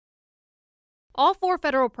All four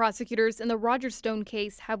federal prosecutors in the Roger Stone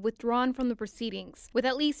case have withdrawn from the proceedings, with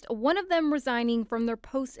at least one of them resigning from their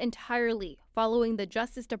posts entirely following the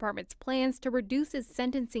Justice Department's plans to reduce his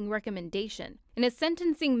sentencing recommendation. In a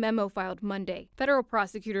sentencing memo filed Monday, federal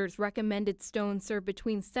prosecutors recommended Stone serve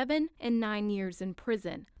between 7 and 9 years in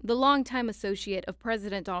prison. The longtime associate of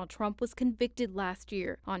President Donald Trump was convicted last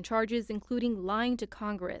year on charges including lying to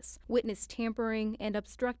Congress, witness tampering, and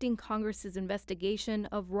obstructing Congress's investigation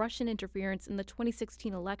of Russian interference in the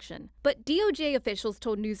 2016 election. But DOJ officials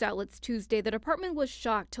told news outlets Tuesday the department was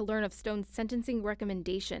shocked to learn of Stone's sentencing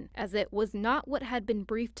recommendation, as it was not what had been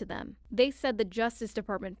briefed to them. They said the Justice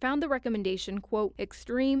Department found the recommendation, quote,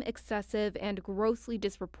 extreme, excessive, and grossly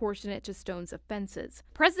disproportionate to Stone's offenses.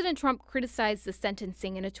 President Trump criticized the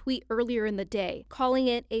sentencing in a tweet earlier in the day, calling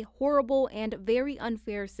it a horrible and very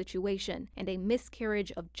unfair situation and a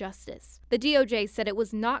miscarriage of justice. The DOJ said it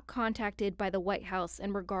was not contacted by the White House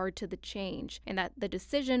in regard to the change, and that the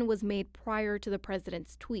decision was made prior to the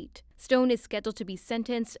president's tweet. Stone is scheduled to be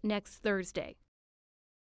sentenced next Thursday.